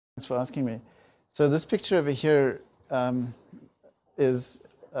Thanks for asking me. So this picture over here is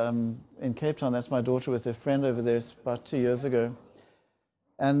in Cape Town. That's my daughter with her friend over there. It's about 2 years ago.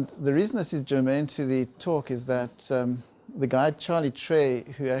 And the reason this is germane to the talk is that the guy, Charlie Trey,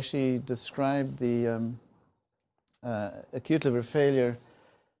 who actually described the acute liver failure,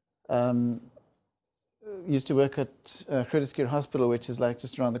 used to work at Curtis Cure Hospital, which is like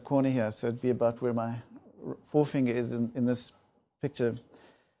just around the corner here. So it'd be about where my forefinger is in this picture.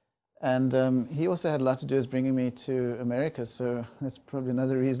 And he also had a lot to do with bringing me to America. So that's probably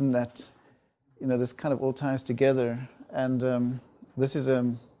another reason that, you know, this kind of all ties together. And this is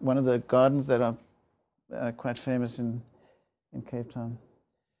one of the gardens that are quite famous in Cape Town.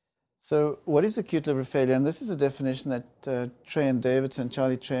 So what is acute liver failure? And this is a definition that Trey and Davidson,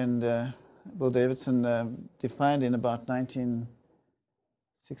 Charlie Trey and Bill Davidson defined in about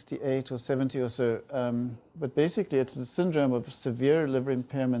 1968 or 70 or so. But basically, it's a syndrome of severe liver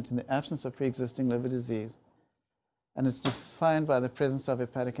impairment in the absence of pre-existing liver disease. And it's defined by the presence of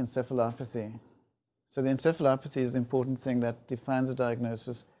hepatic encephalopathy. So the encephalopathy is the important thing that defines the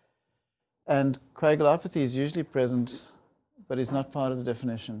diagnosis. And coagulopathy is usually present, but is not part of the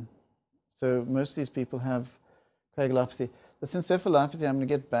definition. So most of these people have coagulopathy. This encephalopathy I'm going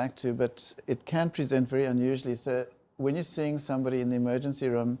to get back to, but it can present very unusually. So when you're seeing somebody in the emergency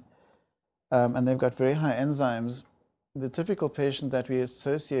room and they've got very high enzymes, the typical patient that we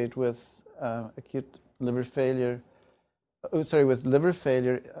associate with acute liver failure, with liver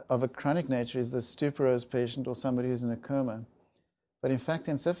failure of a chronic nature is the stuporose patient or somebody who's in a coma. But in fact,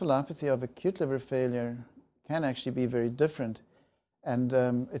 the encephalopathy of acute liver failure can actually be very different. And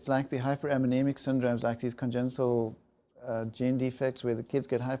it's like the hyperammonemic syndromes, like these congenital gene defects where the kids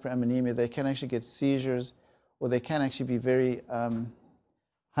get hyperammonemia. They can actually get seizures, or they can actually be very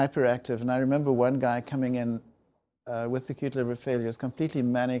hyperactive. And I remember one guy coming in with acute liver failure. He was completely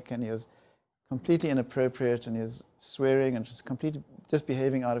manic, and he was completely inappropriate, and he was swearing and just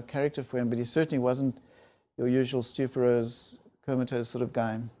behaving out of character for him. But he certainly wasn't your usual stuporose, comatose sort of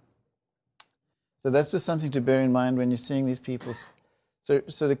guy. So that's just something to bear in mind when you're seeing these people.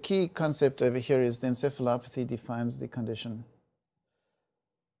 So the key concept over here is the encephalopathy defines the condition.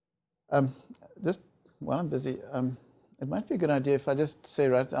 Just while I'm busy, it might be a good idea if I just say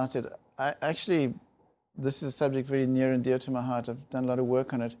right at the outset, this is a subject very near and dear to my heart. I've done a lot of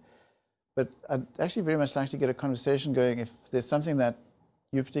work on it. But I'd actually very much like to get a conversation going if there's something that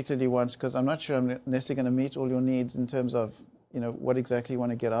you particularly want, because I'm not sure I'm necessarily going to meet all your needs in terms of, you know, what exactly you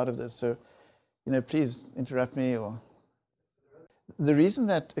want to get out of this. So, you know, please interrupt me. Or the reason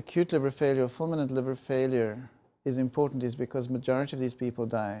that acute liver failure or fulminant liver failure is important is because majority of these people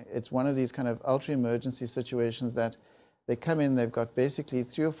die. It's one of these kind of ultra-emergency situations that they come in, they've got basically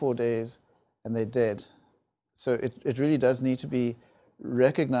 3 or 4 days, and they're dead. So it really does need to be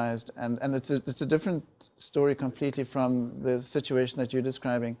recognized, and it's a different story completely from the situation that you're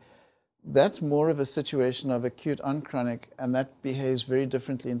describing. That's more of a situation of acute on chronic, and that behaves very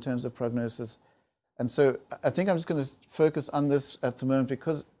differently in terms of prognosis. And so I think I'm just going to focus on this at the moment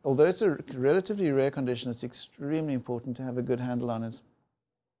because although it's a relatively rare condition, it's extremely important to have a good handle on it.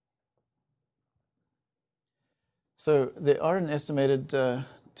 So there are an estimated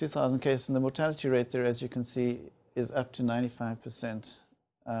 2,000 cases, and the mortality rate there, as you can see, is up to 95%.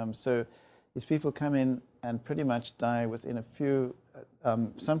 So these people come in and pretty much die within a few,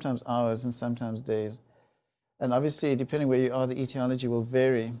 sometimes hours and sometimes days. And obviously, depending where you are, the etiology will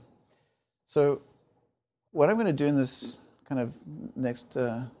vary. So what I'm going to do in this kind of next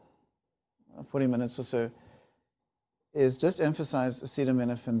 40 minutes or so is just emphasize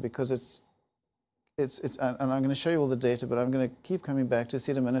acetaminophen because it's and I'm going to show you all the data, but I'm going to keep coming back to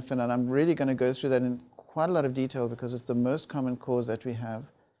acetaminophen, and I'm really going to go through that in quite a lot of detail because it's the most common cause that we have.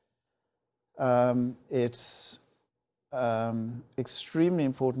 It's extremely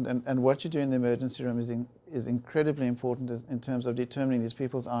important, and what you do in the emergency room is incredibly important in terms of determining these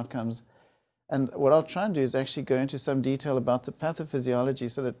people's outcomes. And what I'll try and do is actually go into some detail about the pathophysiology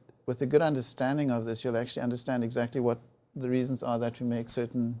so that with a good understanding of this, you'll actually understand exactly what the reasons are that we make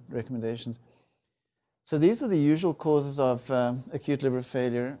certain recommendations. So these are the usual causes of acute liver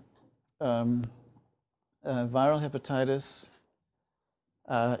failure. Viral hepatitis,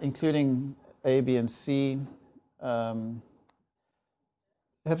 including A, B, and C.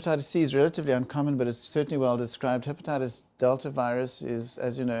 Hepatitis C is relatively uncommon, but it's certainly well described. Hepatitis delta virus is,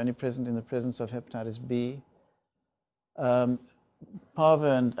 as you know, only present in the presence of hepatitis B.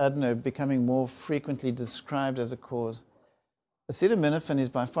 Parvo and adeno becoming more frequently described as a cause. Acetaminophen is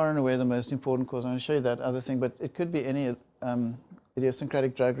by far and away the most important cause. I'm going to show you that other thing, but it could be any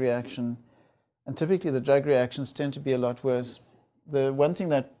idiosyncratic drug reaction. And typically the drug reactions tend to be a lot worse. The one thing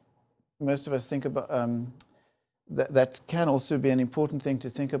that most of us think about, that can also be an important thing to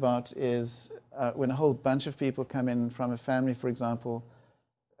think about is when a whole bunch of people come in from a family, for example,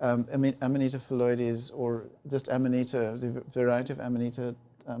 Amanita phalloides or just Amanita, there's a variety of Amanita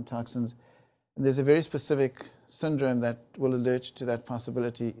toxins. And there's a very specific syndrome that will alert you to that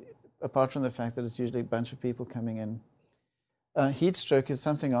possibility, apart from the fact that it's usually a bunch of people coming in. Heat stroke is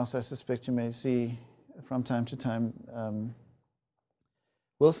something else I suspect you may see from time to time.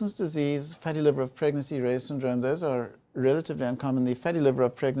 Wilson's disease, fatty liver of pregnancy, Ray's syndrome, those are relatively uncommon. The fatty liver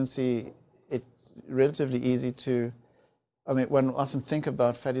of pregnancy, it's relatively easy to, one will often think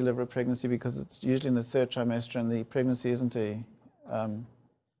about fatty liver of pregnancy because it's usually in the third trimester and the pregnancy isn't a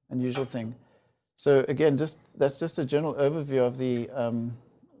unusual thing. So again, that's just a general overview of the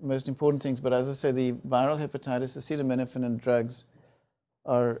most important things. But as I say, the viral hepatitis, acetaminophen, and drugs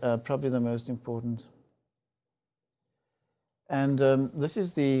are probably the most important. And this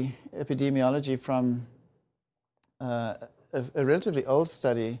is the epidemiology from a relatively old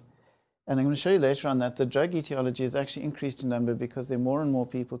study. And I'm going to show you later on that the drug etiology has actually increased in number because there are more and more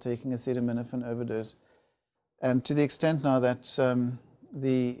people taking acetaminophen overdose. And to the extent now that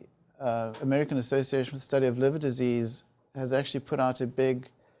the American Association for the Study of Liver Disease has actually put out a big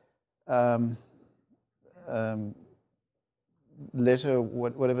letter,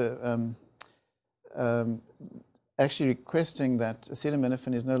 whatever, actually requesting that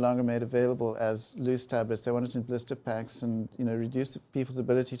acetaminophen is no longer made available as loose tablets. They want it in blister packs and reduce the people's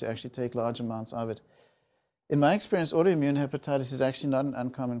ability to actually take large amounts of it. In my experience, autoimmune hepatitis is actually not an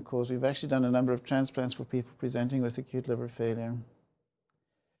uncommon cause. We've actually done a number of transplants for people presenting with acute liver failure.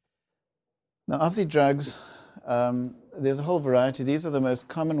 Now, of the drugs, there's a whole variety. These are the most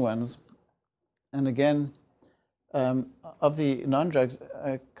common ones. And again, of the non-drugs,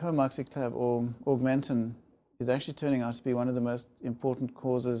 comoxiclav or Augmentin is actually turning out to be one of the most important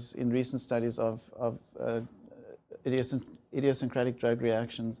causes in recent studies of idiosyncratic drug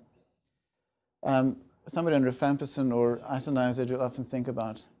reactions. Somebody on rifampicin or isoniazid you'll often think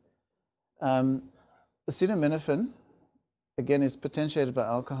about. Acetaminophen, again, is potentiated by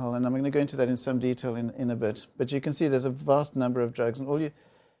alcohol, and I'm going to go into that in some detail in a bit. But you can see there's a vast number of drugs, and all you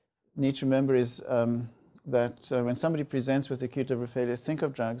need to remember is that when somebody presents with acute liver failure, think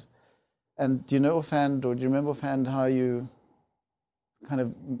of drugs. And do you know offhand, or do you remember offhand how you kind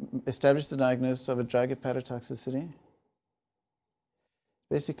of establish the diagnosis of a drug hepatotoxicity?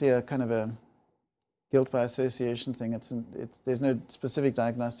 Basically a kind of a guilt by association thing. There's no specific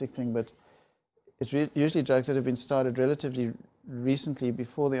diagnostic thing, but it's usually drugs that have been started relatively recently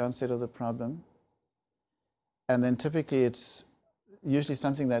before the onset of the problem. And then typically it's usually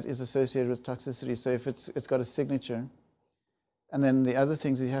something that is associated with toxicity. So if it's got a signature. And then the other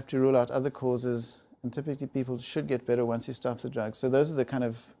things, you have to rule out other causes, and typically people should get better once you stop the drug. So those are the kind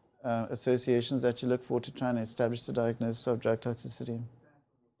of associations that you look for to try and establish the diagnosis of drug toxicity.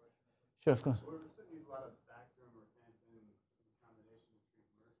 Sure, of course.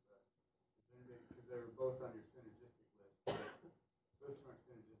 They're both on your synergistic list. Those two aren't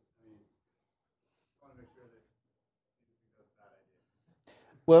synergistic. I want to make sure that you think that's a bad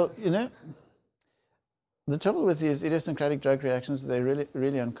idea. Well, the trouble with these idiosyncratic drug reactions is they're really,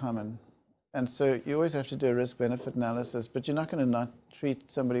 really uncommon. And so you always have to do a risk-benefit analysis, but you're not going to not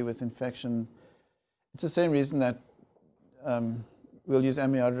treat somebody with infection. It's the same reason that we'll use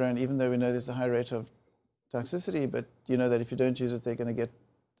amiodarone, even though we know there's a high rate of toxicity, but you know that if you don't use it, they're going to get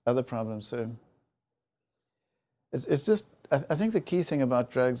other problems. So it's just, I think the key thing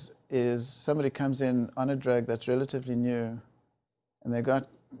about drugs is somebody comes in on a drug that's relatively new and they've got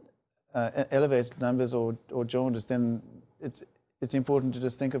elevated numbers or jaundice, then it's important to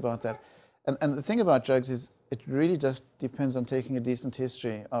just think about that. And the thing about drugs is it really just depends on taking a decent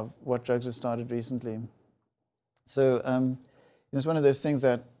history of what drugs were started recently. So it's one of those things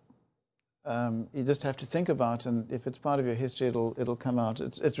that you just have to think about, and if it's part of your history, it'll come out.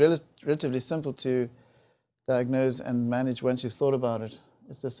 It's relatively simple to diagnose and manage once you've thought about it.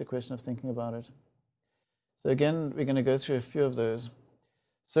 It's just a question of thinking about it. So again, we're going to go through a few of those.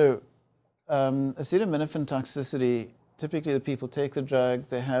 So acetaminophen toxicity, typically the people take the drug,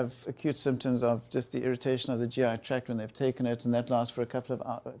 they have acute symptoms of just the irritation of the GI tract when they've taken it, and that lasts for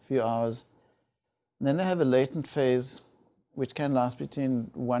a few hours. And then they have a latent phase, which can last between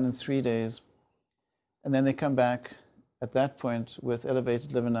 1 and 3 days. And then they come back at that point with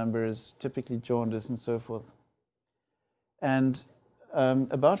elevated liver numbers, typically jaundice and so forth. And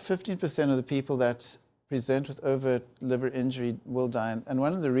about 15% of the people that present with overt liver injury will die. And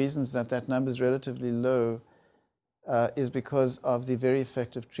one of the reasons that number is relatively low is because of the very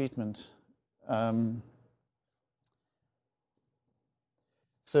effective treatment.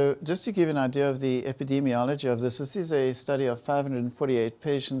 So just to give you an idea of the epidemiology of this, this is a study of 548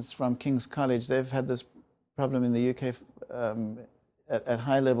 patients from King's College. They've had this problem in the UK at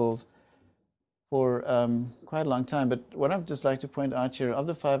high levels for quite a long time. But what I'd just like to point out here, of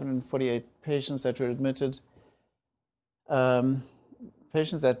the 548 patients that were admitted,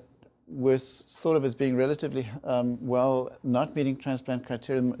 patients that were thought of as being relatively well, not meeting transplant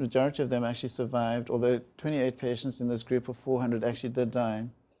criteria, the majority of them actually survived, although 28 patients in this group of 400 actually did die.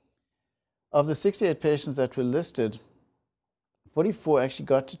 Of the 68 patients that were listed, 44 actually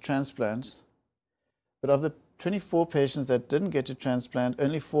got to transplant, but of the 24 patients that didn't get to transplant,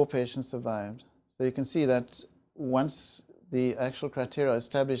 only 4 patients survived. So you can see that once the actual criteria are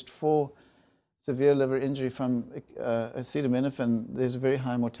established for severe liver injury from acetaminophen, there's a very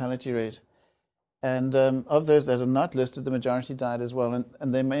high mortality rate. And of those that are not listed, the majority died as well.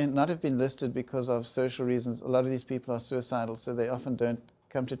 And they may not have been listed because of social reasons. A lot of these people are suicidal, so they often don't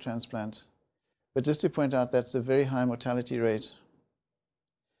come to transplant. But just to point out, that's a very high mortality rate.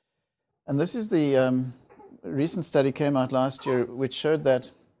 And this is the recent study came out last year, which showed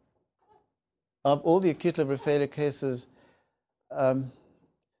that of all the acute liver failure cases, don't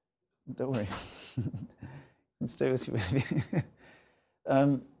worry, I'll stay with you, baby.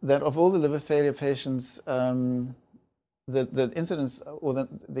 That of all the liver failure patients, the incidence or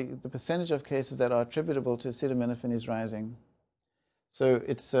the percentage of cases that are attributable to acetaminophen is rising. So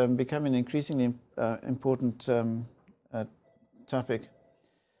it's becoming an increasingly important topic.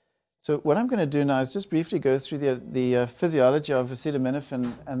 So what I'm going to do now is just briefly go through the physiology of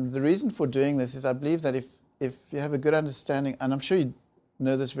acetaminophen. And the reason for doing this is I believe that if you have a good understanding, and I'm sure you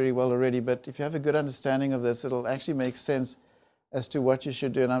know this very well already, but if you have a good understanding of this, it'll actually make sense as to what you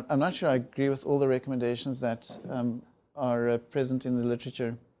should do. And I'm not sure I agree with all the recommendations that are present in the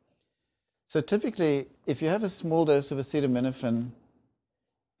literature. So typically, if you have a small dose of acetaminophen,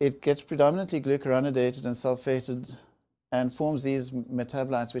 it gets predominantly glucuronidated and sulfated and forms these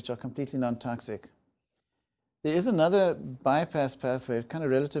metabolites which are completely non-toxic. There is another bypass pathway, kind of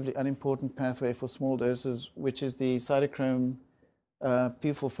relatively unimportant pathway for small doses, which is the cytochrome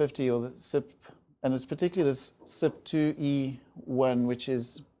P450 or the CYP, and it's particularly this CYP2E1, which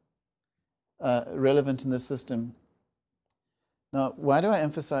is relevant in this system. Now, why do I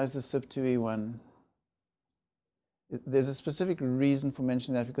emphasize the CYP2E1? There's a specific reason for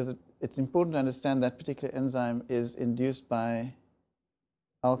mentioning that, because it's important to understand that particular enzyme is induced by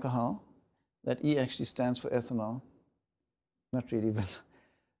alcohol. That E actually stands for ethanol. Not really, but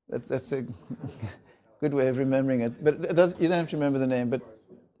that's a good way of remembering it. But it does, you don't have to remember the name, but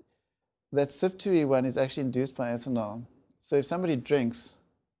that CYP2E1 is actually induced by ethanol. So if somebody drinks,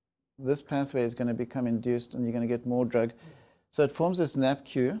 this pathway is going to become induced and you're going to get more drug. So it forms this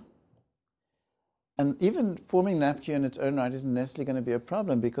NAPQ. And even forming NAPQ in its own right isn't necessarily going to be a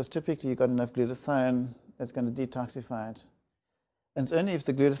problem, because typically you've got enough glutathione that's going to detoxify it. And it's only if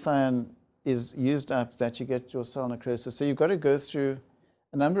the glutathione is used up that you get your cell necrosis. So you've got to go through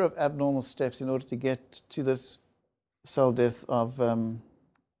a number of abnormal steps in order to get to this cell death of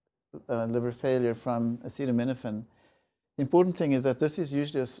liver failure from acetaminophen. The important thing is that this is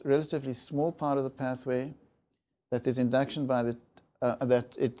usually a relatively small part of the pathway, that there's induction by the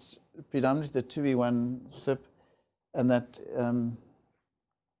that it's predominantly the 2E1 CYP, and that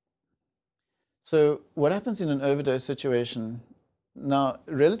so what happens in an overdose situation? Now,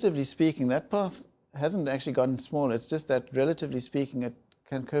 relatively speaking, that path hasn't actually gotten smaller. It's just that, relatively speaking, it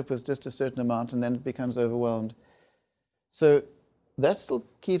can cope with just a certain amount, and then it becomes overwhelmed. So that still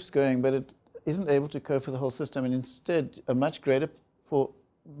keeps going, but it isn't able to cope with the whole system, and instead, a much greater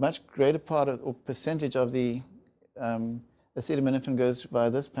part of, or percentage of the acetaminophen goes via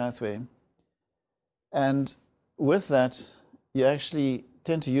this pathway. And with that, you actually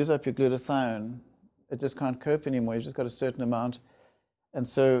tend to use up your glutathione. It just can't cope anymore. You've just got a certain amount. And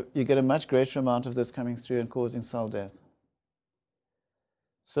so you get a much greater amount of this coming through and causing cell death.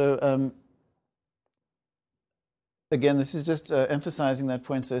 So again, this is just emphasizing that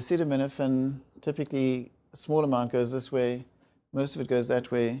point. So acetaminophen, typically a small amount goes this way, most of it goes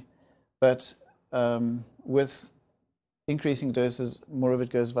that way, but with increasing doses, more of it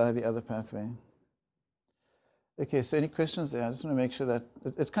goes via the other pathway. Okay, so any questions there? I just want to make sure that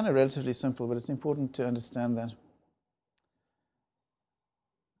it's kind of relatively simple, but it's important to understand that.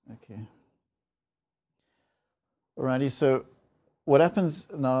 Okay. Alrighty, so what happens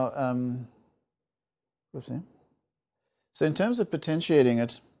now? Whoopsie. So in terms of potentiating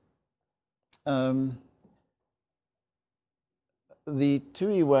it, the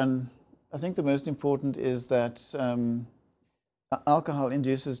 2E1, I think the most important is that alcohol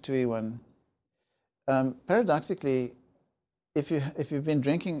induces 2E1. Paradoxically, if you've been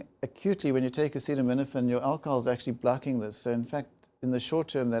drinking acutely, when you take acetaminophen, your alcohol is actually blocking this. So in fact, in the short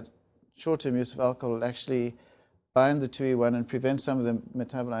term, that short-term use of alcohol will actually bind the 2E1 and prevent some of the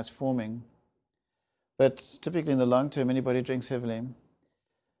metabolites forming. But typically in the long term, anybody drinks heavily.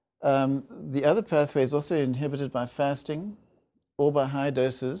 The other pathway is also inhibited by fasting or by high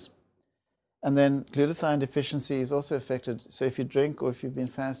doses. And then glutathione deficiency is also affected. So if you drink or if you've been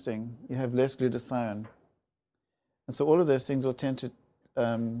fasting, you have less glutathione. And so all of those things will tend to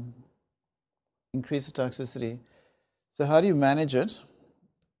increase the toxicity. So how do you manage it?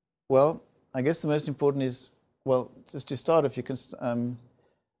 Well, I guess the most important is, well, just to start, if you can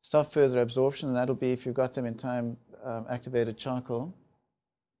stop further absorption, and that'll be, if you've got them in time, activated charcoal.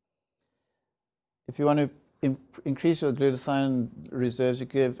 If you want to increase your glutathione reserves, you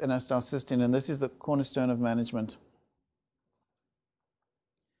give N-acetylcysteine, and this is the cornerstone of management.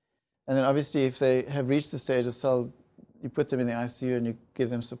 And then obviously, if they have reached the stage of cell, you put them in the ICU and you give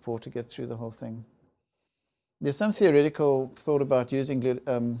them support to get through the whole thing. There's some theoretical thought about using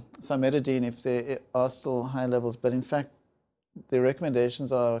cimetidine if there are still high levels, but in fact, the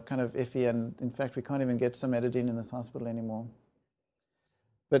recommendations are kind of iffy, and in fact, we can't even get cimetidine in this hospital anymore.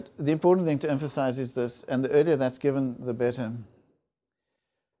 But the important thing to emphasize is this, and the earlier that's given, the better.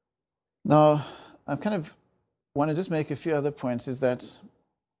 Now, I kind of want to just make a few other points, is that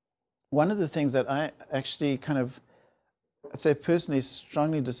one of the things that I actually kind of, I'd say personally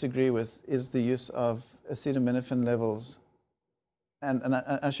strongly disagree with is the use of acetaminophen levels. And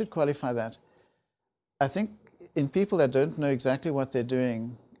I should qualify that. I think in people that don't know exactly what they're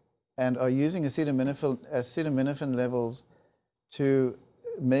doing and are using acetaminophen levels to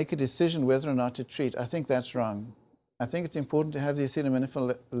make a decision whether or not to treat, I think that's wrong. I think it's important to have the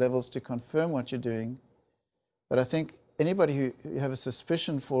acetaminophen levels to confirm what you're doing. But I think anybody who you have a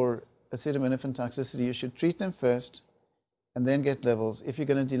suspicion for acetaminophen toxicity, you should treat them first and then get levels. If you're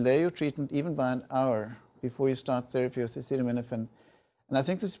going to delay your treatment even by an hour before you start therapy with acetaminophen, and I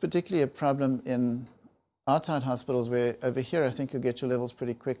think this is particularly a problem in outside hospitals, where over here I think you'll get your levels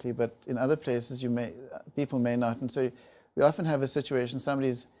pretty quickly, but in other places people may not. And so we often have a situation,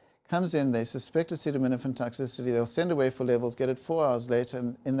 somebody comes in, they suspect acetaminophen toxicity, they'll send away for levels, get it 4 hours later,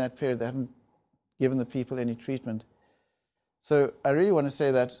 and in that period they haven't given the people any treatment. So I really want to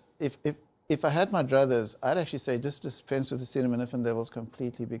say that if I had my druthers, I'd actually say just dispense with acetaminophen levels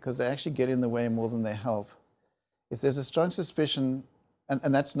completely, because they actually get in the way more than they help. If there's a strong suspicion,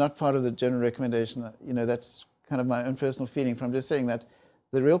 and that's not part of the general recommendation, that's kind of my own personal feeling from just saying that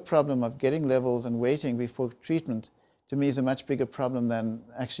the real problem of getting levels and waiting before treatment, to me, is a much bigger problem than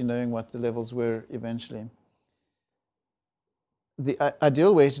actually knowing what the levels were eventually. The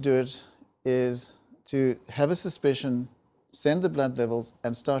ideal way to do it is to have a suspicion, send the blood levels,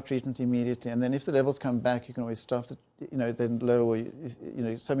 and start treatment immediately. And then if the levels come back, you can always stop the, then low,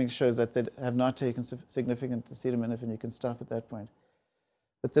 or something shows that they have not taken significant acetaminophen, you can stop at that point.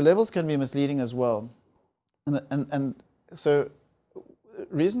 But the levels can be misleading as well. And so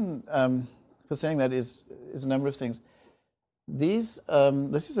reason for saying that is a number of things. This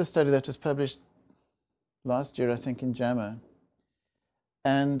is a study that was published last year, I think, in JAMA.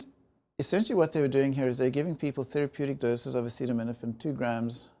 And essentially what they were doing here is they're giving people therapeutic doses of acetaminophen, 2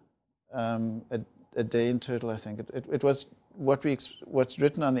 grams a day in total, I think. It was what's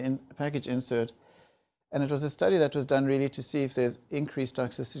written on the package insert. And it was a study that was done really to see if there's increased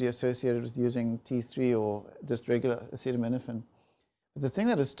toxicity associated with using T3 or just regular acetaminophen. But the thing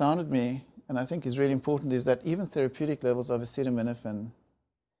that astounded me, and I think is really important, is that even therapeutic levels of acetaminophen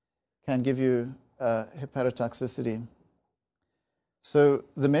can give you hepatotoxicity. So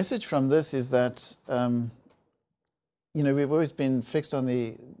the message from this is that we've always been fixed on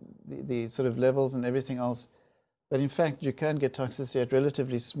the sort of levels and everything else, but in fact you can get toxicity at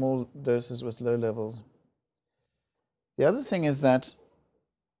relatively small doses with low levels. The other thing is that,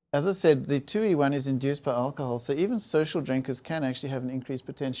 as I said, the 2E1 is induced by alcohol, so even social drinkers can actually have an increased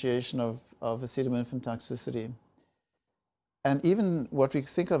potentiation of acetaminophen toxicity. And even what we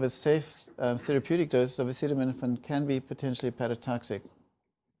think of as safe therapeutic doses of acetaminophen can be potentially hepatotoxic.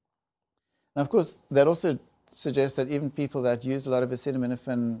 And of course, that also suggests that even people that use a lot of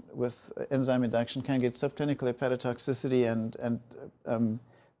acetaminophen with enzyme induction can get subclinical hepatotoxicity and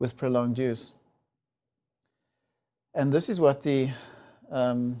with prolonged use. And this is what the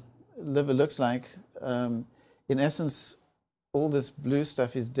liver looks like. In essence, all this blue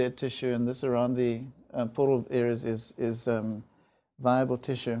stuff is dead tissue, and this around the portal areas is viable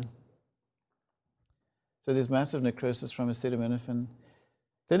tissue. So there's massive necrosis from acetaminophen.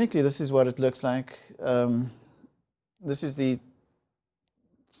 Clinically, this is what it looks like. This is the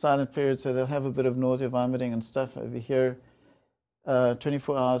silent period, so they'll have a bit of nausea, vomiting, and stuff over here.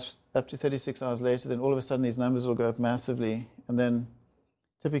 24 hours up to 36 hours later, then all of a sudden these numbers will go up massively, and then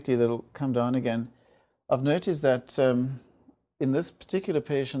typically they'll come down again. I've noticed that in this particular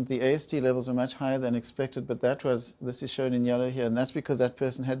patient, the AST levels are much higher than expected, but this is shown in yellow here, and that's because that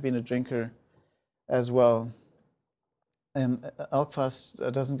person had been a drinker as well. Alk fast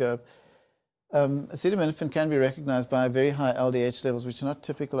doesn't go up. Acetaminophen can be recognized by very high LDH levels, which are not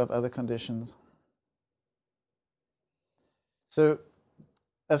typical of other conditions. So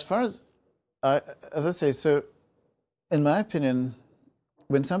as far as I say, so in my opinion,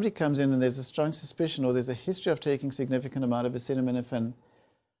 when somebody comes in and there's a strong suspicion or there's a history of taking significant amount of acetaminophen,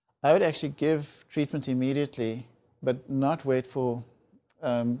 I would actually give treatment immediately, but not wait for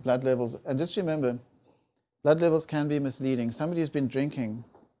blood levels. And just remember, blood levels can be misleading. Somebody who's been drinking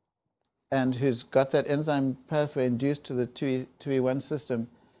and who's got that enzyme pathway induced to the 2E1 system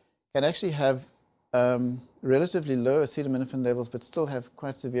can actually have relatively low acetaminophen levels, but still have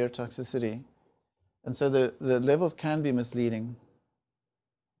quite severe toxicity. And so the levels can be misleading.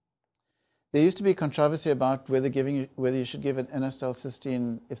 There used to be controversy about whether you should give an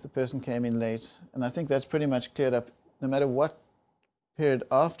N-acetylcysteine if the person came in late. And I think that's pretty much cleared up. No matter what period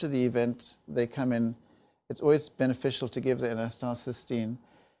after the event they come in, it's always beneficial to give the N-acetylcysteine.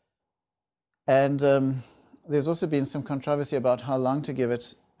 And there's also been some controversy about how long to give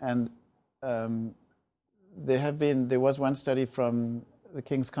it. And there was one study from the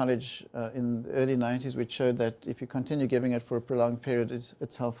King's College in the early 90s which showed that if you continue giving it for a prolonged period,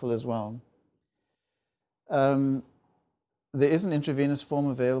 it's helpful as well. There is an intravenous form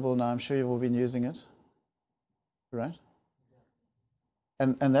available now. I'm sure you've all been using it, right?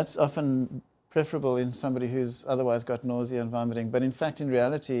 And that's often preferable in somebody who's otherwise got nausea and vomiting. But in fact, in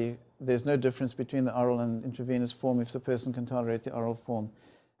reality, there's no difference between the oral and intravenous form if the person can tolerate the oral form.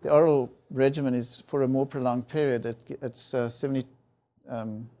 The oral regimen is for a more prolonged period. It's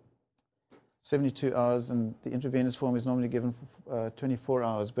 72 hours, and the intravenous form is normally given for 24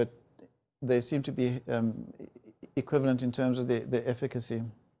 hours. But they seem to be equivalent in terms of the efficacy.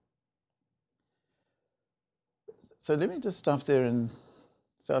 So let me just stop there. And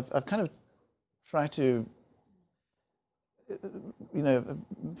so I've kind of tried to,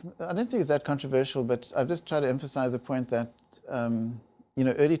 I don't think it's that controversial, but I've just tried to emphasize the point that,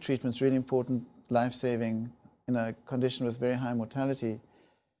 early treatment is really important, life-saving in a condition with very high mortality.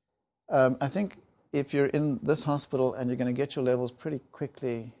 I think if you're in this hospital and you're going to get your levels pretty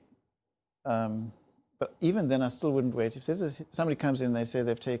quickly, but even then I still wouldn't wait. If somebody comes in and they say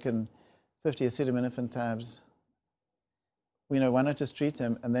they've taken 50 acetaminophen tabs, why not just treat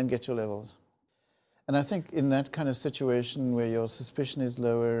them and then get your levels? And I think in that kind of situation where your suspicion is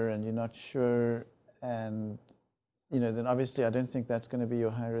lower and you're not sure, and then obviously I don't think that's going to be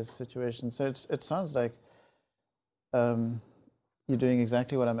your high-risk situation. So it sounds like you're doing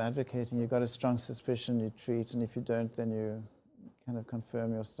exactly what I'm advocating. You've got a strong suspicion, you treat, and if you don't, then you kind of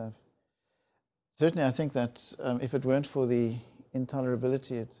confirm your stuff. Certainly, I think that if it weren't for the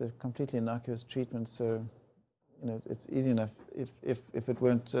intolerability, it's a completely innocuous treatment. So, it's easy enough if it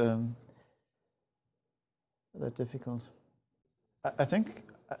weren't that difficult. I think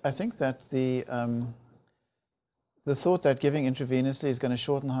that the thought that giving intravenously is going to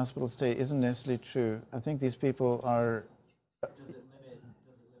shorten the hospital stay isn't necessarily true. I think these people are. Does it limit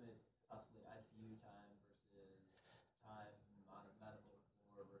possibly ICU time versus time on a medical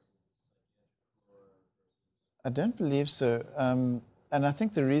floor versus psychiatric floor versus? I don't believe so, and I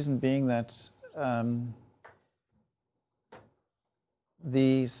think the reason being that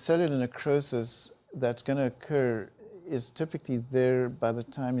the cellular necrosis that's going to occur is typically there by the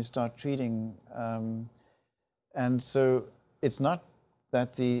time you start treating, and so it's not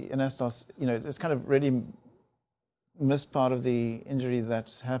that the anesthesia, it's kind of really missed part of the injury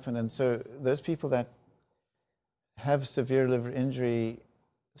that's happened. And so those people that have severe liver injury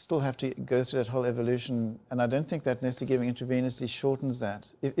still have to go through that whole evolution. And I don't think that necessarily giving intravenously shortens that.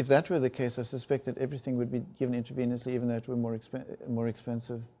 If that were the case, I suspect that everything would be given intravenously, even though it were more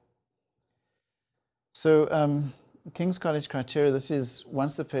expensive. So King's College criteria, this is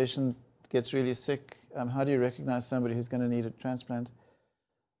once the patient gets really sick, how do you recognize somebody who's going to need a transplant?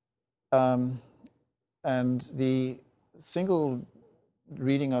 And the single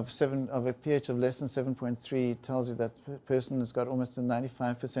reading of a pH of less than 7.3 tells you that the person has got almost a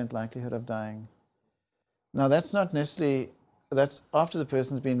 95% likelihood of dying. Now, that's not necessarily, that's after the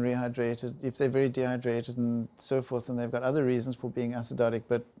person's been rehydrated. If they're very dehydrated and so forth, and they've got other reasons for being acidotic.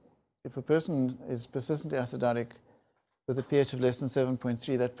 But if a person is persistently acidotic with a pH of less than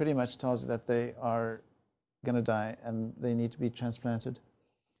 7.3, that pretty much tells you that they are going to die and they need to be transplanted.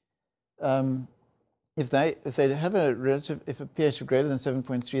 if they have if a pH of greater than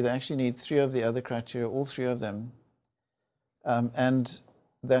 7.3, they actually need 3 of the other criteria, all 3 of them, and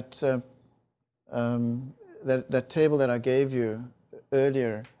that that table that I gave you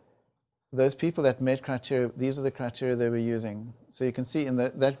earlier, those people that met criteria, these are the criteria they were using. So you can see in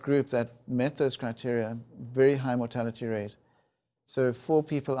that group that met those criteria, very high mortality rate. So 4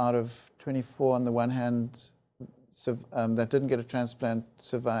 people out of 24 on the one hand that didn't get a transplant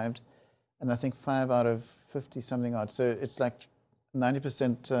survived, and I think 5 out of 50 something odd. So it's like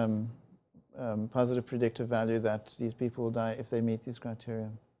 90% positive predictive value that these people will die if they meet these criteria.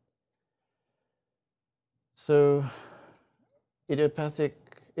 So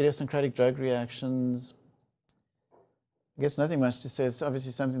idiosyncratic drug reactions, I guess nothing much to say. It's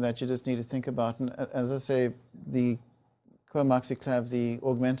obviously something that you just need to think about. And as I say, the coamoxiclav, the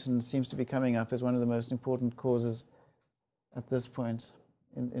augmentin, seems to be coming up as one of the most important causes at this point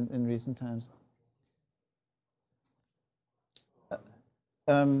in recent times.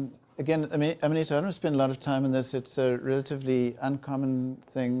 Again, Amanita, I don't spend a lot of time on this. It's a relatively uncommon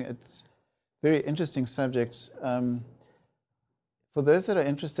thing. It's a very interesting subject. For those that are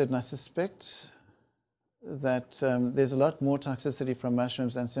interested, and I suspect that there's a lot more toxicity from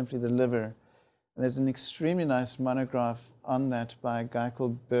mushrooms than simply the liver. And there's an extremely nice monograph on that by a guy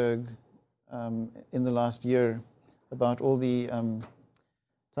called Berg in the last year about all the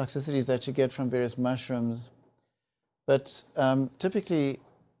toxicities that you get from various mushrooms. But typically,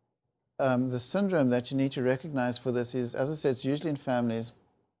 the syndrome that you need to recognize for this is, as I said, it's usually in families.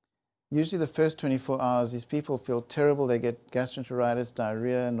 Usually the first 24 hours, these people feel terrible. They get gastroenteritis,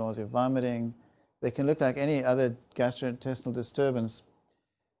 diarrhea, nausea, vomiting. They can look like any other gastrointestinal disturbance.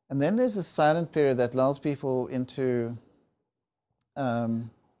 And then there's a silent period that lulls people into a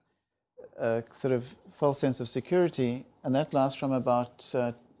sort of false sense of security, and that lasts from about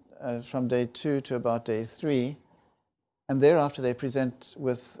from day 2 to about day 3. And thereafter, they present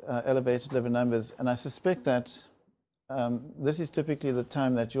with elevated liver numbers. And I suspect that this is typically the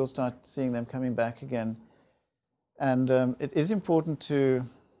time that you'll start seeing them coming back again. And it is important to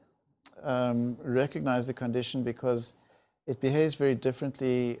recognize the condition because it behaves very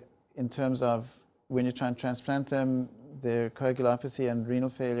differently in terms of when you try and transplant them, their coagulopathy and renal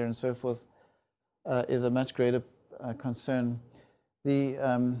failure and so forth is a much greater concern. There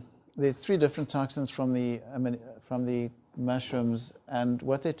are 3 different toxins from the mushrooms, and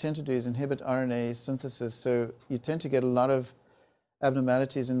what they tend to do is inhibit RNA synthesis. So you tend to get a lot of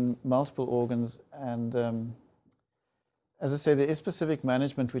abnormalities in multiple organs, and as I say, there is specific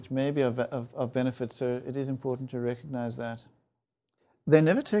management which may be of benefit, so it is important to recognize that. They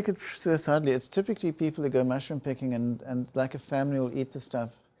never take it suicidally. It's typically people who go mushroom picking and like a family will eat the stuff.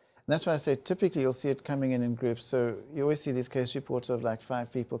 And that's why I say typically you'll see it coming in groups. So you always see these case reports of like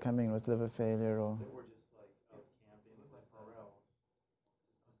 5 people coming in with liver failure or...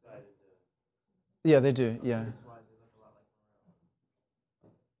 Yeah, they do, yeah.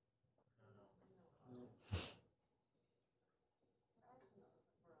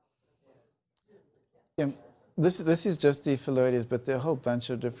 Yeah, this is just the phalloides, but there are a whole bunch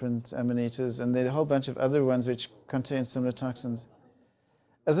of different amanitas, and there are a whole bunch of other ones which contain similar toxins.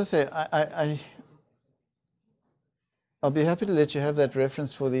 As I say, I'll be happy to let you have that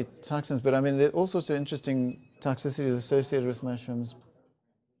reference for the toxins, but I mean, there are all sorts of interesting toxicities associated with mushrooms.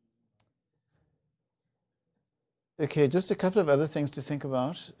 Okay, just a couple of other things to think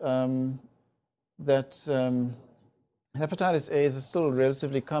about. Hepatitis A is still a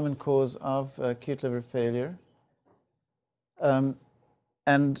relatively common cause of acute liver failure.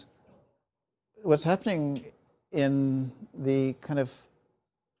 And what's happening in the kind of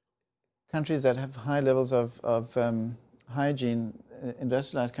countries that have high levels of hygiene,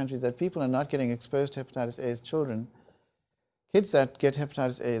 industrialized countries, that people are not getting exposed to hepatitis A as children. Kids that get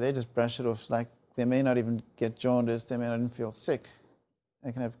hepatitis A, they just brush it off. Like they may not even get jaundice, they may not even feel sick.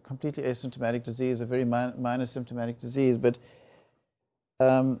 They can have completely asymptomatic disease, a very minor symptomatic disease. But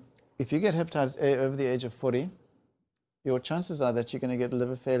if you get hepatitis A over the age of 40, your chances are that you're going to get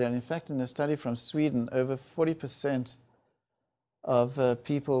liver failure. And in fact, in a study from Sweden, over 40% of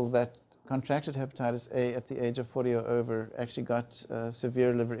people that contracted hepatitis A at the age of 40 or over actually got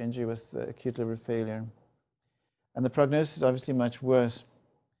severe liver injury with acute liver failure. And the prognosis is obviously much worse.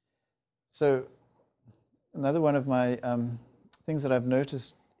 So another one of my things that I've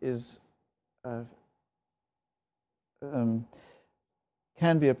noticed is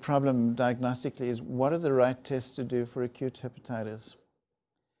can be a problem diagnostically is what are the right tests to do for acute hepatitis.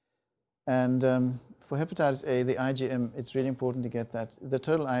 And for hepatitis A, the IgM, it's really important to get that. The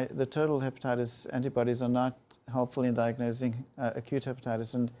total hepatitis antibodies are not helpful in diagnosing acute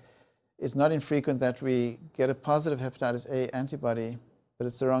hepatitis. And it's not infrequent that we get a positive hepatitis A antibody, but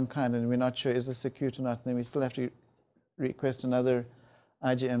it's the wrong kind, and we're not sure is this acute or not. And then we still have to request another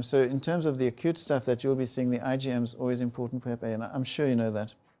IgM. So in terms of the acute stuff that you'll be seeing, the IgM is always important for Hep A, and I'm sure you know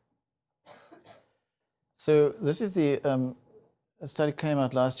that. So this is the a study came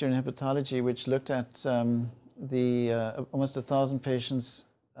out last year in hepatology, which looked at almost 1,000 patients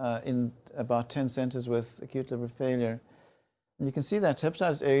in about 10 centers with acute liver failure. And you can see that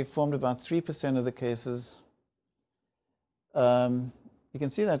hepatitis A formed about 3% of the cases. You can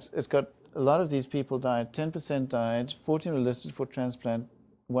see that it's got a lot of these people died. 10% died, 14 were listed for transplant,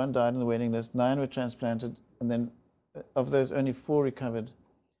 1 died on the waiting list, 9 were transplanted, and then of those, only 4 recovered.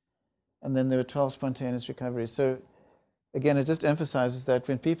 And then there were 12 spontaneous recoveries. So again, it just emphasizes that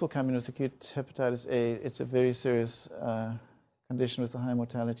when people come in with acute hepatitis A, it's a very serious condition with a high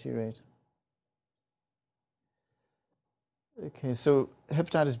mortality rate. Okay, so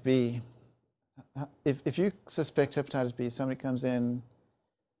hepatitis B. If you suspect hepatitis B, somebody comes in,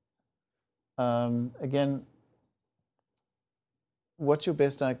 again, what's your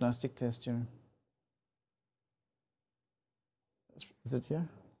best diagnostic test here? Is it here?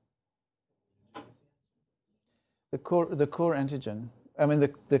 The core antigen. I mean,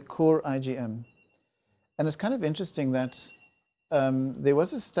 the core IgM. And it's kind of interesting that there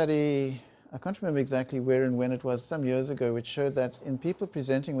was a study, I can't remember exactly where and when it was, some years ago, which showed that in people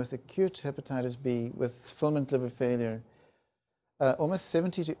presenting with acute hepatitis B with fulminant liver failure, almost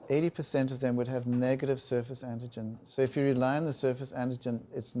 70 to 80% of them would have negative surface antigen. So if you rely on the surface antigen,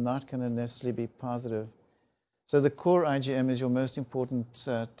 it's not going to necessarily be positive. So the core IgM is your most important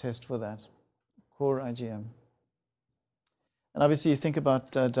test for that, core IgM. And obviously you think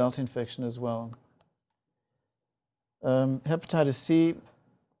about delta infection as well. Hepatitis C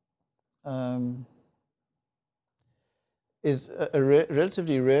is a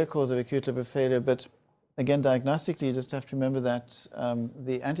relatively rare cause of acute liver failure, but again, diagnostically, you just have to remember that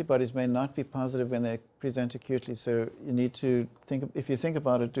the antibodies may not be positive when they present acutely, so you need to think, if you think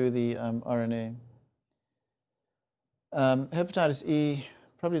about it, do the RNA. Hepatitis E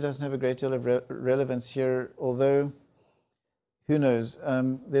probably doesn't have a great deal of relevance here, although who knows?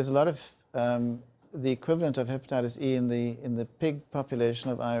 There's a lot of the equivalent of hepatitis E in the pig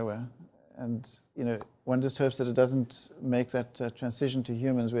population of Iowa, and one just hopes that it doesn't make that transition to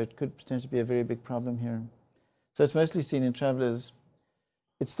humans, where it could potentially be a very big problem here. So it's mostly seen in travelers.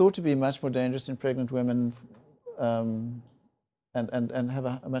 It's thought to be much more dangerous in pregnant women, and have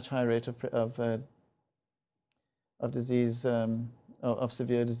a much higher rate of disease, of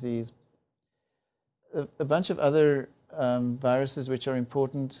severe disease. A bunch of other viruses which are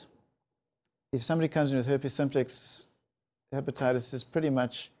important. If somebody comes in with herpes simplex hepatitis, is pretty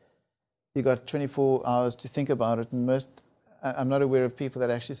much, you got 24 hours to think about it, and I'm not aware of people that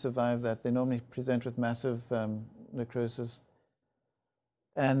actually survive that. They normally present with massive necrosis.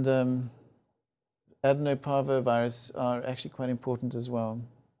 And adenoparvovirus are actually quite important as well.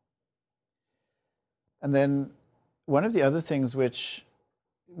 And then one of the other things which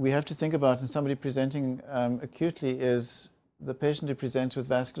we have to think about in somebody presenting acutely is the patient who presents with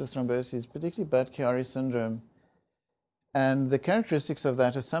vascular thrombosis, particularly Budd-Chiari syndrome. And the characteristics of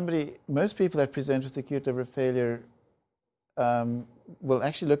that are most people that present with acute liver failure will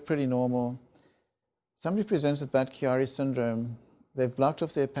actually look pretty normal. Somebody presents with Budd-Chiari syndrome, they've blocked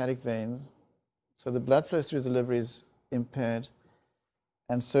off the hepatic veins, so the blood flow through the liver is impaired.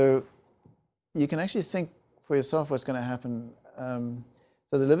 And so you can actually think for yourself what's going to happen.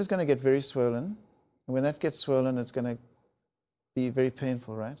 So the liver is going to get very swollen, and when that gets swollen, it's going to be very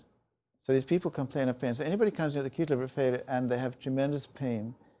painful, right? So these people complain of pain. So anybody comes in with acute liver failure and they have tremendous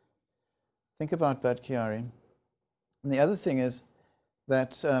pain, think about Budd-Chiari. And the other thing is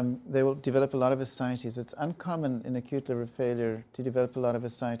that they will develop a lot of ascites. It's uncommon in acute liver failure to develop a lot of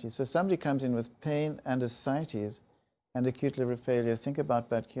ascites. So somebody comes in with pain and ascites and acute liver failure, think about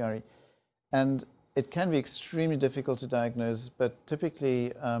Budd-Chiari. And it can be extremely difficult to diagnose, but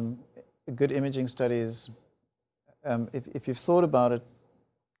typically good imaging studies, if you've thought about it,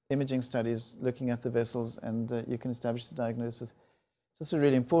 imaging studies looking at the vessels, and you can establish the diagnosis. It's also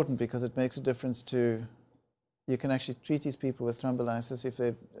really important because it makes a difference to, you can actually treat these people with thrombolysis if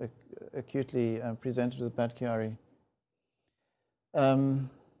they're acutely presented with Budd-Chiari.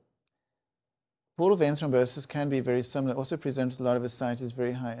 Portal vein thrombosis can be very similar, also present with a lot of ascites,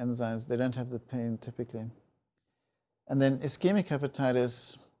 very high enzymes. They don't have the pain typically. And then ischemic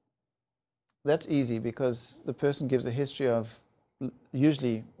hepatitis, that's easy because the person gives a history of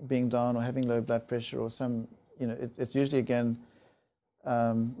usually being down or having low blood pressure or some, it's usually again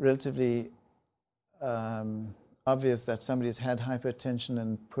relatively obvious that somebody's had hypertension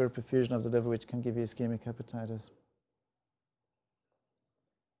and poor perfusion of the liver, which can give you ischemic hepatitis.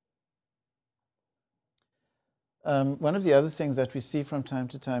 One of the other things that we see from time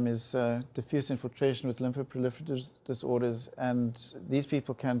to time is diffuse infiltration with lymphoproliferative disorders, and these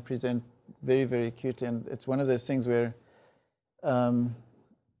people can present very, very acutely, and it's one of those things where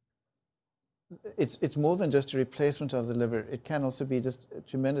it's more than just a replacement of the liver. It can also be just a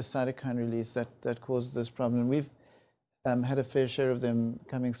tremendous cytokine release that causes this problem. And we've had a fair share of them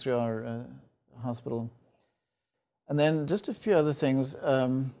coming through our hospital. And then just a few other things.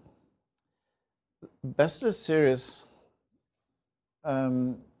 Bacillus cereus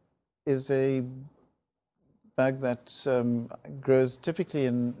is a bug that grows typically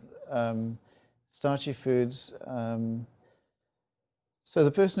in starchy foods. So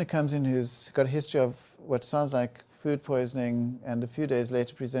the person who comes in who's got a history of what sounds like food poisoning and a few days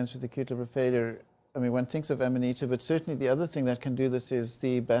later presents with acute liver failure, I mean, one thinks of Amanita, but certainly the other thing that can do this is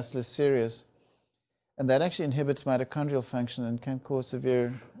the Bacillus cereus. And that actually inhibits mitochondrial function and can cause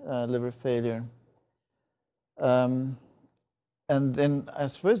severe liver failure. And then I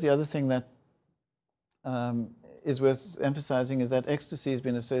suppose the other thing that is worth emphasizing is that ecstasy has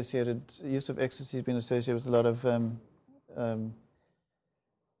been associated, use of ecstasy has been associated with a lot of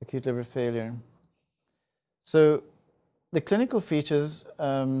acute liver failure. So the clinical features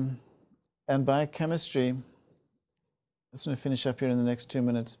and biochemistry, I'm just going to finish up here in the next 2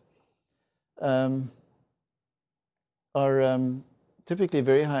 minutes, are typically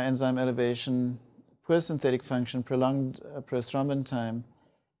very high enzyme elevation, poor synthetic function, prolonged prothrombin time.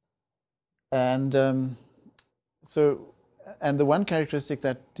 And and the one characteristic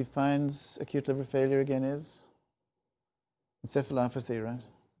that defines acute liver failure again is encephalopathy, right?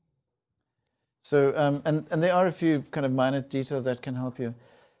 So, and there are a few kind of minor details that can help you.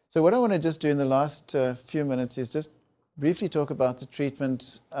 So what I want to just do in the last few minutes is just briefly talk about the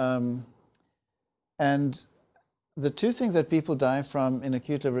treatment. And the two things that people die from in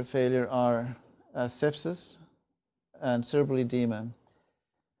acute liver failure are sepsis and cerebral edema.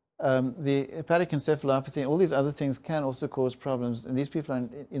 The hepatic encephalopathy and all these other things can also cause problems, and these people are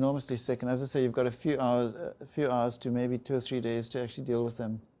enormously sick. And as I say, you've got a few hours to maybe 2 or 3 days to actually deal with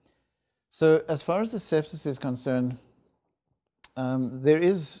them. So as far as the sepsis is concerned, there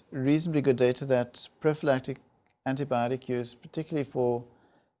is reasonably good data that prophylactic antibiotic use, particularly for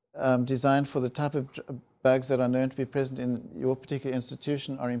designed for the type of bugs that are known to be present in your particular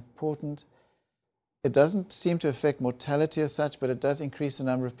institution, are important. It doesn't seem to affect mortality as such, but it does increase the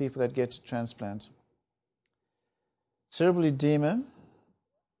number of people that get to transplant. Cerebral edema,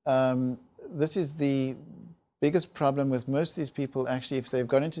 this is the biggest problem with most of these people. Actually, if they've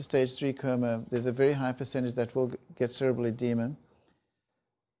gone into stage 3 coma, there's a very high percentage that will get cerebral edema.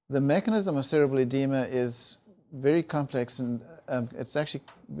 The mechanism of cerebral edema is very complex, and it's actually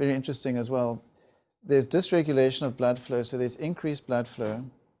very interesting as well. There's dysregulation of blood flow, so there's increased blood flow.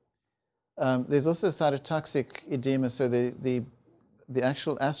 There's also cytotoxic edema, so the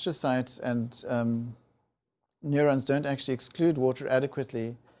actual astrocytes and neurons don't actually exclude water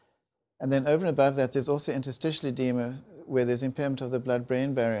adequately. And then over and above that, there's also interstitial edema, where there's impairment of the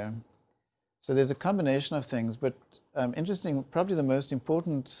blood-brain barrier. So there's a combination of things, but interesting, probably the most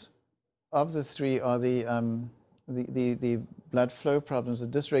important of the three are the blood flow problems, the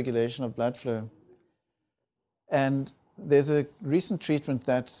dysregulation of blood flow. And there's a recent treatment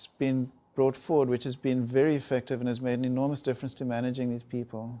that's been brought forward, which has been very effective and has made an enormous difference to managing these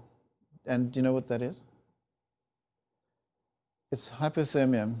people. And do you know what that is? It's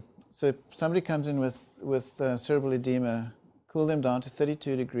hypothermia. So somebody comes in with cerebral edema, cool them down to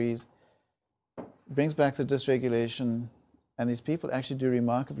 32 degrees, brings back the dysregulation, and these people actually do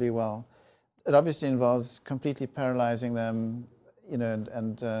remarkably well. It obviously involves completely paralyzing them, you know,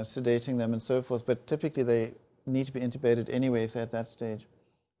 and sedating them and so forth, but typically they need to be intubated anyway if they're at that stage.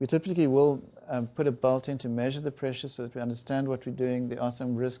 We typically will put a bolt in to measure the pressure so that we understand what we're doing. There are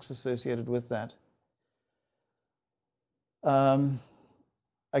some risks associated with that.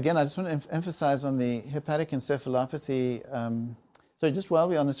 Again, I just want to emphasize on the hepatic encephalopathy. So just while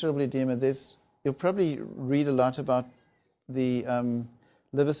we're on the cerebral edema, you'll probably read a lot about the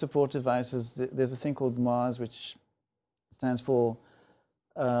liver support devices. There's a thing called MARS, which stands for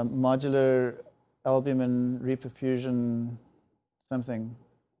modular albumin reperfusion something.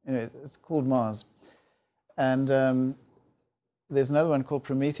 Anyway, it's called MARS. And there's another one called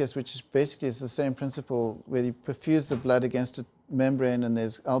Prometheus, which basically is the same principle, where you perfuse the blood against a membrane and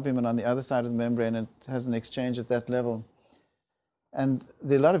there's albumin on the other side of the membrane, and it has an exchange at that level. And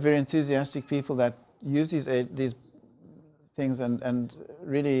there are a lot of very enthusiastic people that use these things and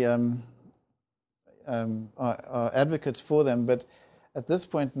really are advocates for them, but at this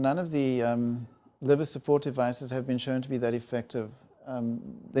point, none of the liver support devices have been shown to be that effective.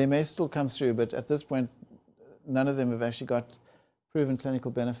 They may still come through, but at this point, none of them have actually got proven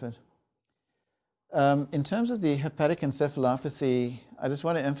clinical benefit. In terms of the hepatic encephalopathy, I just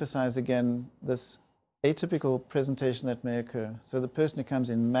want to emphasize again this atypical presentation that may occur. So the person who comes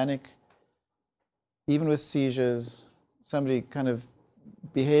in manic, even with seizures, somebody kind of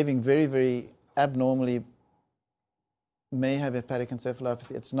behaving very, very abnormally may have hepatic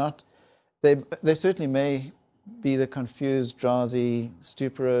encephalopathy. It's not, they certainly may be the confused, drowsy,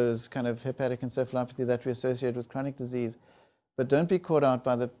 stuporose kind of hepatic encephalopathy that we associate with chronic disease. But don't be caught out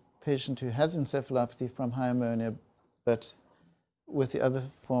by the patient who has encephalopathy from high ammonia, but with the other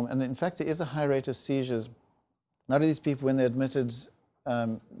form. And in fact, there is a high rate of seizures. A lot of these people, when they're admitted,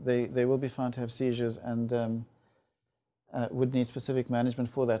 they will be found to have seizures and would need specific management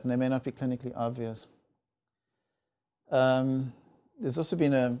for that, and they may not be clinically obvious. There's also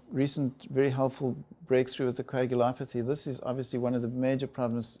been a recent, very helpful breakthrough with the coagulopathy. This is obviously one of the major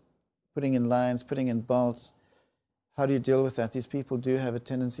problems, putting in lines, putting in bolts. How do you deal with that? These people do have a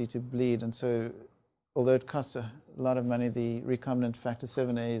tendency to bleed, and so although it costs a lot of money, the recombinant factor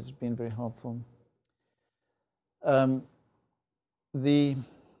 7A has been very helpful. The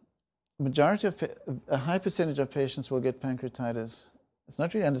majority of, a high percentage of patients will get pancreatitis. It's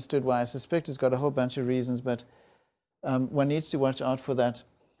not really understood why. I suspect it's got a whole bunch of reasons, but one needs to watch out for that.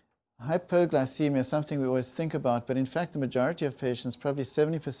 Hypoglycemia is something we always think about, but in fact the majority of patients, probably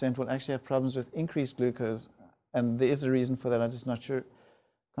 70%, will actually have problems with increased glucose. And there is a reason for that. I'm just not sure,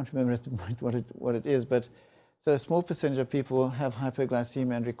 can't remember at the moment what it is. But so a small percentage of people will have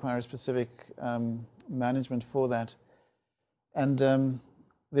hypoglycemia and require specific management for that. And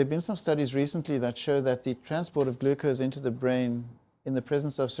there have been some studies recently that show that the transport of glucose into the brain in the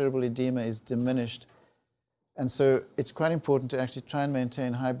presence of cerebral edema is diminished. And so it's quite important to actually try and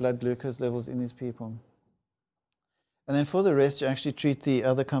maintain high blood glucose levels in these people. And then for the rest, you actually treat the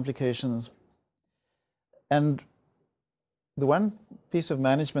other complications. And the one piece of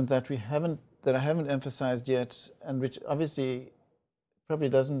management that I haven't emphasized yet, and which obviously probably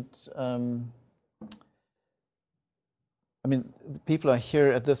doesn't, I mean, the people are here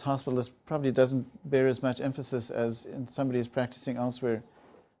at this hospital, this probably doesn't bear as much emphasis as in somebody who's practicing elsewhere.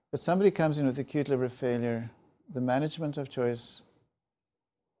 But somebody comes in with acute liver failure, the management of choice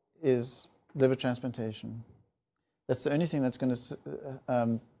is liver transplantation. That's the only thing that's going to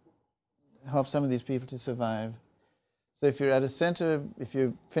help some of these people to survive. So if you're at a center, if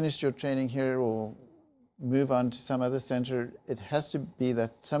you finished your training here or move on to some other center, it has to be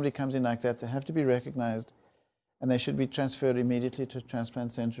that somebody comes in like that, they have to be recognized, and they should be transferred immediately to a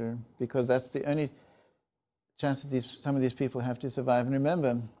transplant center, because that's the only chance that some of these people have to survive. And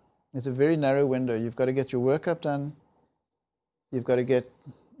remember, it's a very narrow window. You've got to get your workup done. You've got to get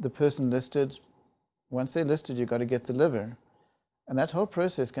the person listed. Once they're listed, you've got to get the liver. And that whole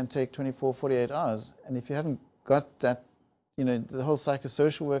process can take 24, 48 hours. And if you haven't got that, you know, the whole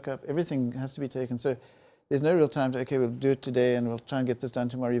psychosocial workup, everything has to be taken. So there's no real time to, okay, we'll do it today and we'll try and get this done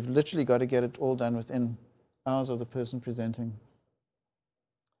tomorrow. You've literally got to get it all done within hours of the person presenting.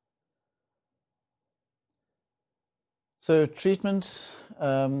 So treatment,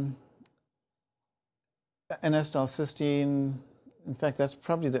 N-acetylcysteine, in fact, that's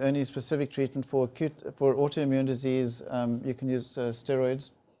probably the only specific treatment for autoimmune disease. You can use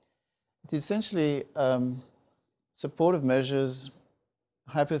steroids. It's essentially supportive measures,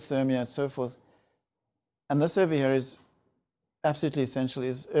 hypothermia, and so forth. And this over here is absolutely essential,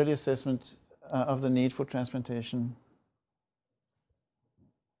 is early assessment of the need for transplantation.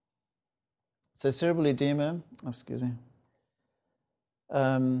 So cerebral edema, excuse me.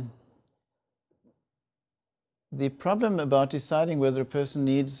 The problem about deciding whether a person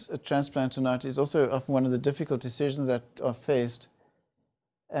needs a transplant or not is also often one of the difficult decisions that are faced.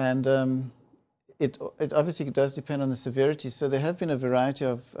 And it obviously does depend on the severity. So there have been a variety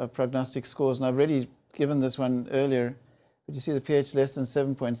of prognostic scores, and I've already given this one earlier. But you see the pH less than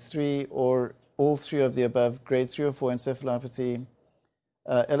 7.3, or all three of the above, grade 3 or 4 encephalopathy,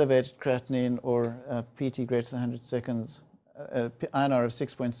 elevated creatinine, or PT greater than 100 seconds. INR of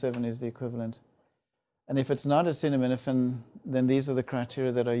 6.7 is the equivalent. And if it's not acetaminophen, then these are the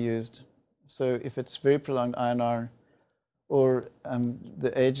criteria that are used. So if it's very prolonged INR, or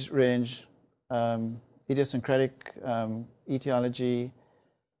the age range, idiosyncratic etiology,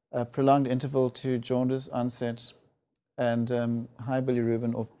 prolonged interval to jaundice onset, and high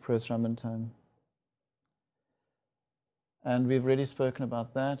bilirubin or prothrombin time. And we've already spoken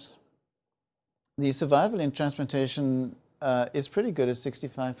about that. The survival in transplantation is pretty good at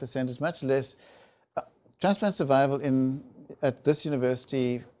 65%. It's much less. transplant survival at this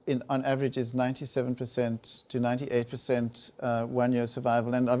university on average is 97% to 98% 1 year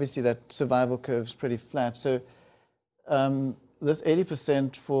survival, and obviously that survival curve is pretty flat. So this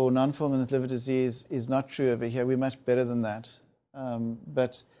 80% for non-fulminant liver disease is not true over here. We're much better than that.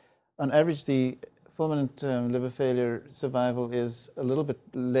 But on average, the fulminant liver failure survival is a little bit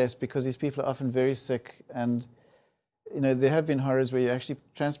less because these people are often very sick, and there have been horrors where you actually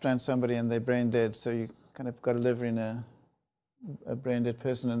transplant somebody and they're brain dead, so you kind of got a liver in a brain dead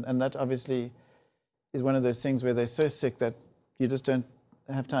person, and that obviously is one of those things where they're so sick that you just don't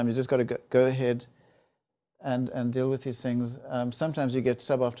have time. You just got to go ahead and deal with these things. Sometimes you get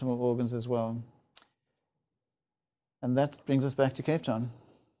suboptimal organs as well. And that brings us back to Cape Town.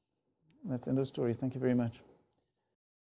 That's the end of the story. Thank you very much.